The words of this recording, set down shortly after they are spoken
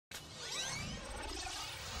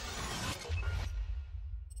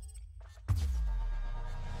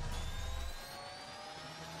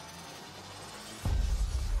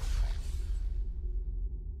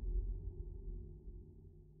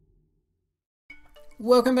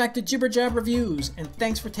Welcome back to Jibber Reviews, and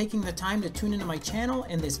thanks for taking the time to tune into my channel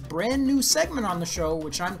and this brand new segment on the show,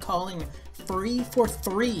 which I'm calling Free for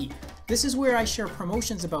 3. This is where I share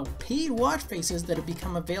promotions about paid watch faces that have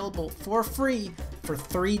become available for free for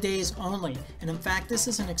 3 days only. And in fact, this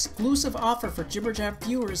is an exclusive offer for Jibber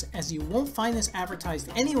viewers, as you won't find this advertised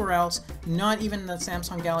anywhere else, not even in the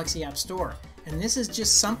Samsung Galaxy App Store. And this is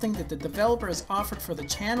just something that the developer has offered for the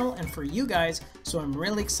channel and for you guys, so I'm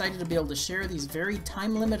really excited to be able to share these very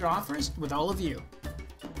time-limited offers with all of you.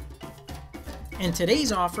 And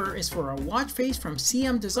today's offer is for a watch face from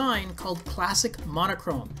CM Design called Classic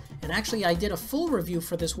Monochrome. And actually I did a full review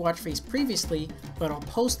for this watch face previously, but I'll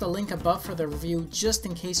post the link above for the review just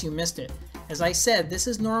in case you missed it. As I said, this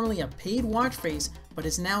is normally a paid watch face, but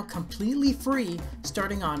is now completely free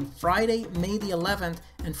starting on Friday, May the 11th,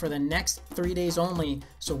 and for the next 3 days only,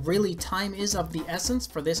 so really time is of the essence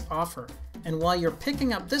for this offer. And while you're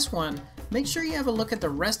picking up this one, make sure you have a look at the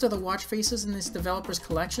rest of the watch faces in this developer's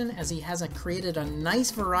collection, as he has created a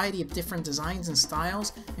nice variety of different designs and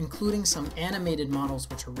styles, including some animated models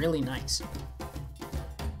which are really nice.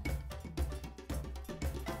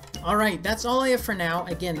 Alright, that's all I have for now.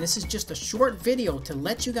 Again, this is just a short video to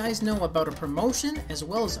let you guys know about a promotion as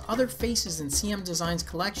well as other faces in CM Design's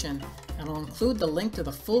collection, and I'll include the link to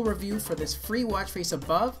the full review for this free watch face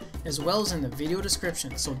above as well as in the video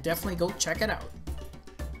description, so definitely go check it out.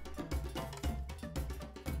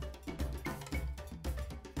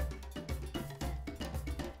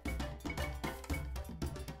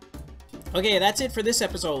 Okay, that's it for this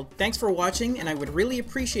episode. Thanks for watching, and I would really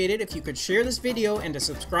appreciate it if you could share this video and to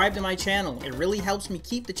subscribe to my channel. It really helps me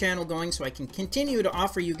keep the channel going so I can continue to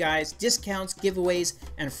offer you guys discounts, giveaways,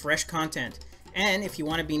 and fresh content. And if you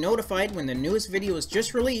want to be notified when the newest video is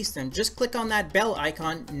just released, then just click on that bell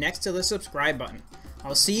icon next to the subscribe button.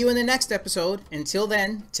 I'll see you in the next episode. Until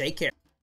then, take care.